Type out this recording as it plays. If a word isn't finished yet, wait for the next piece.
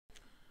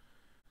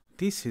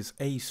This is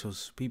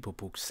Asus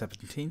Vivobook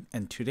 17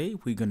 and today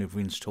we're going to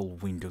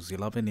reinstall Windows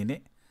 11 in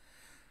it.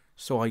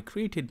 So I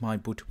created my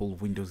bootable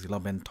Windows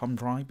 11 thumb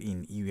drive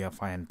in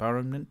UEFI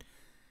environment.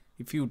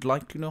 If you'd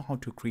like to know how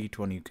to create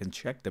one, you can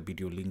check. The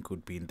video link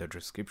would be in the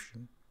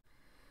description.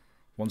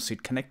 Once it's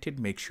connected,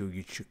 make sure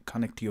you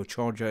connect your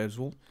charger as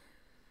well.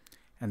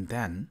 And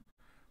then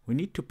we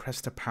need to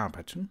press the power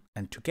button,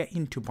 and to get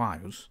into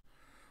BIOS,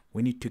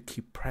 we need to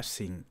keep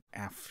pressing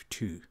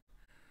F2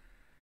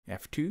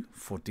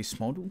 for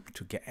this model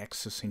to get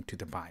access into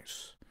the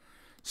BIOS.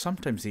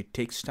 Sometimes it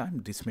takes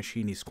time. This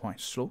machine is quite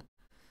slow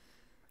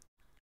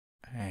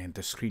and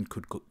the screen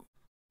could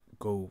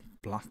go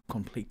black,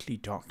 completely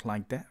dark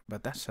like that,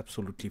 but that's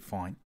absolutely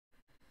fine.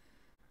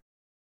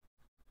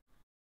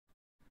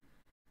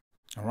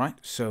 Alright,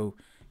 so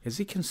as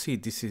you can see,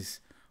 this is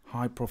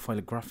high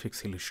profile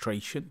graphics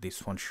illustration.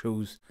 This one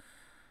shows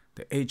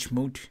the edge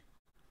mode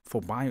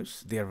for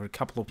BIOS. There are a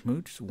couple of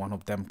modes, one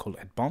of them called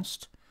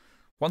advanced.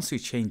 Once you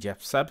change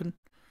F7,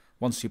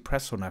 once you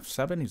press on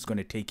F7, it's going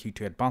to take you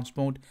to advanced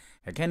mode.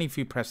 Again, if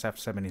you press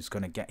F7, it's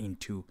going to get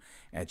into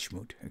edge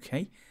mode.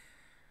 Okay,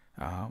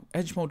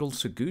 edge mode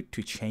also good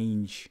to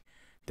change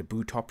the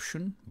boot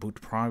option, boot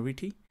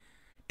priority.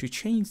 To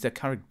change the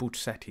correct boot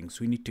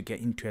settings, we need to get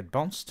into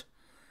advanced,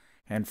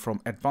 and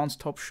from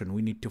advanced option,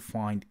 we need to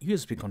find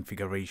USB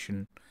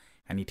configuration,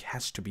 and it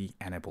has to be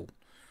enabled.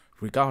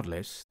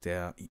 Regardless,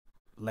 the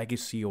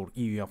legacy or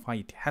UEFI,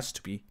 it has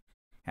to be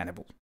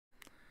enabled.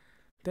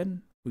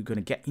 Then we're going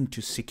to get into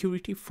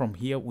security. From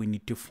here, we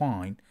need to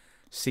find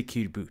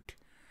secure boot.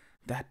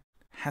 That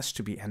has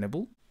to be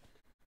enabled.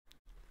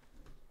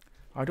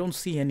 I don't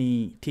see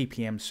any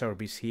TPM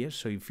service here.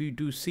 So if you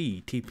do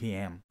see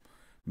TPM,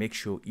 make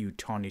sure you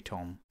turn it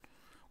on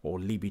or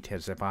leave it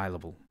as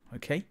available.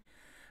 Okay.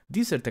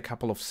 These are the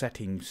couple of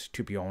settings,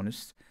 to be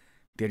honest.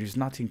 There is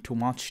nothing too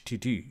much to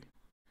do.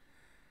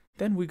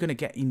 Then we're going to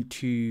get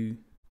into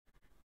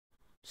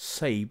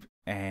save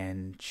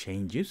and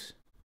changes.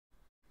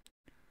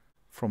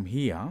 From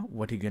here,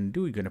 what you're going to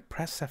do, you're going to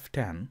press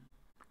F10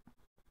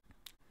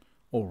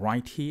 or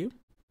right here,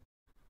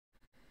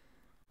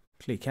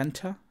 click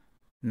enter.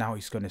 Now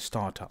it's going to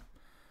start up.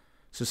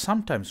 So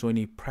sometimes when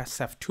you press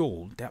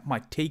F12, that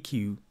might take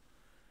you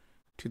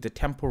to the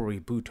temporary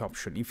boot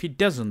option. If it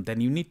doesn't, then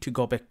you need to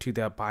go back to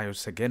the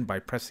BIOS again by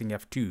pressing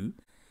F2.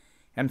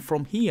 And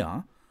from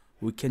here,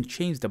 we can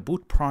change the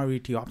boot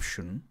priority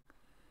option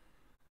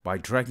by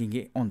dragging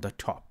it on the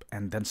top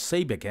and then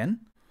save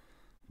again.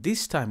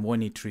 This time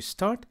when it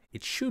restart,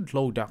 it should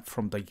load up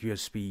from the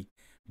USB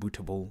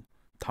bootable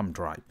thumb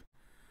drive.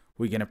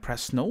 We're going to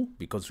press no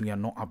because we are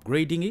not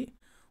upgrading it.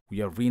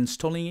 We are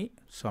reinstalling it.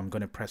 So I'm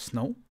going to press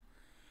no.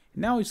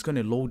 Now it's going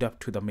to load up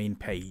to the main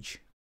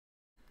page.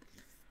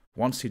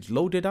 Once it's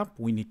loaded up,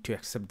 we need to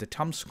accept the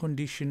terms and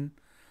condition,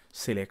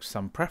 select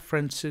some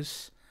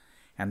preferences,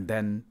 and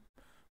then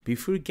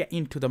before you get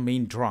into the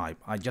main drive,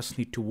 I just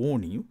need to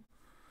warn you,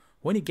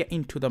 when you get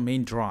into the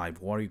main drive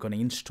where you're going to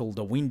install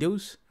the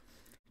Windows,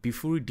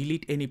 before you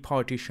delete any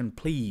partition,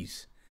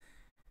 please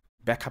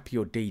back up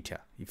your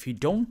data. If you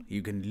don't,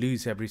 you can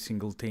lose every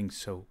single thing,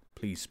 so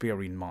please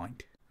bear in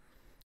mind.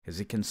 As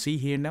you can see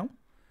here now,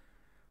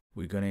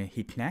 we're going to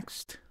hit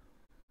next.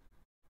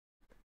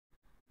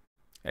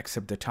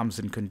 Accept the terms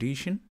and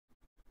condition.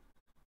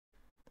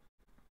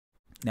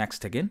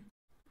 Next again.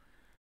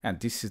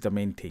 And this is the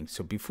main thing.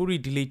 So before you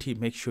delete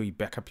it, make sure you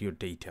back up your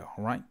data,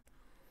 all right?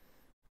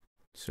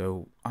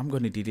 So I'm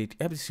going to delete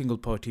every single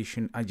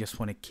partition. I just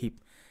want to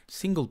keep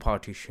single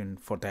partition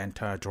for the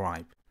entire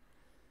drive.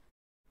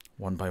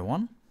 One by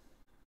one.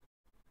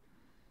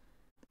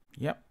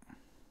 Yep.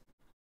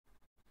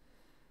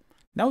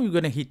 Now you're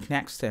going to hit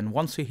next, and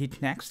once you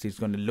hit next, it's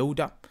going to load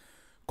up.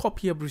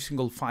 Copy every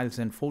single files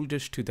and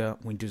folders to the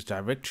Windows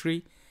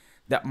directory.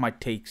 That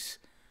might take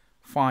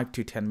 5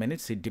 to 10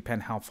 minutes. It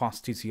depends how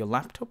fast is your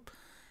laptop.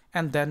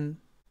 And then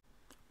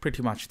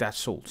pretty much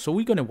that's all. So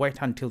we're going to wait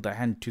until the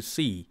end to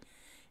see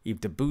if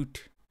the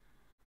boot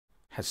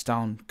has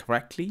done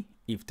correctly,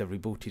 if the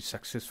reboot is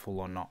successful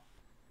or not.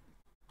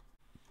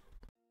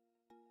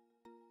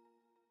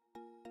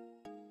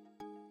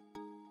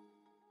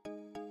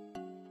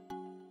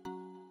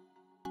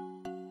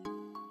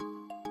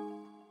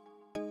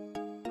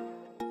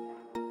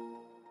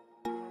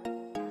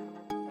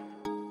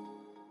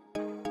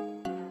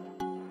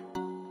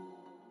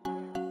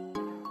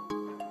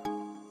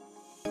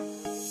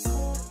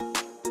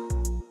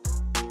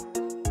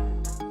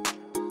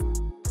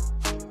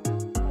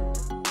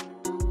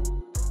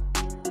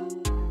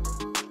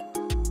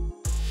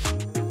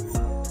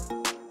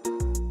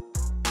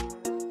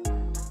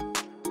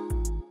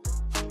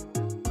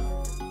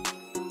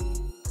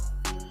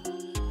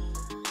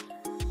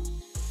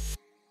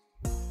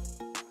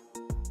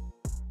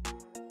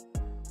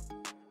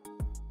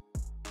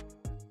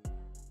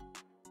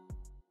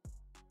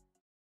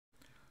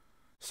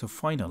 So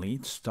finally,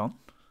 it's done.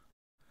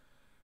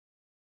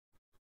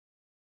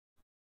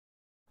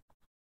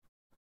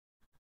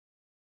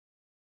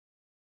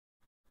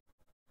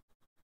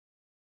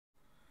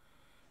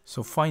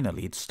 So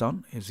finally it's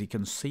done. As you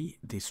can see,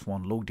 this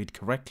one loaded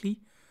correctly.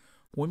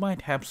 We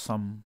might have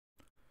some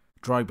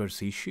drivers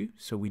issue,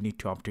 so we need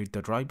to update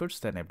the drivers,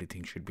 then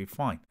everything should be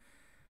fine.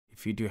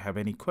 If you do have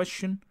any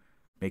question,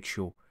 make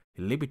sure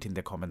you leave it in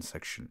the comment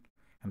section,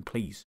 and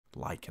please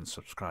like and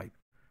subscribe.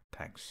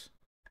 Thanks.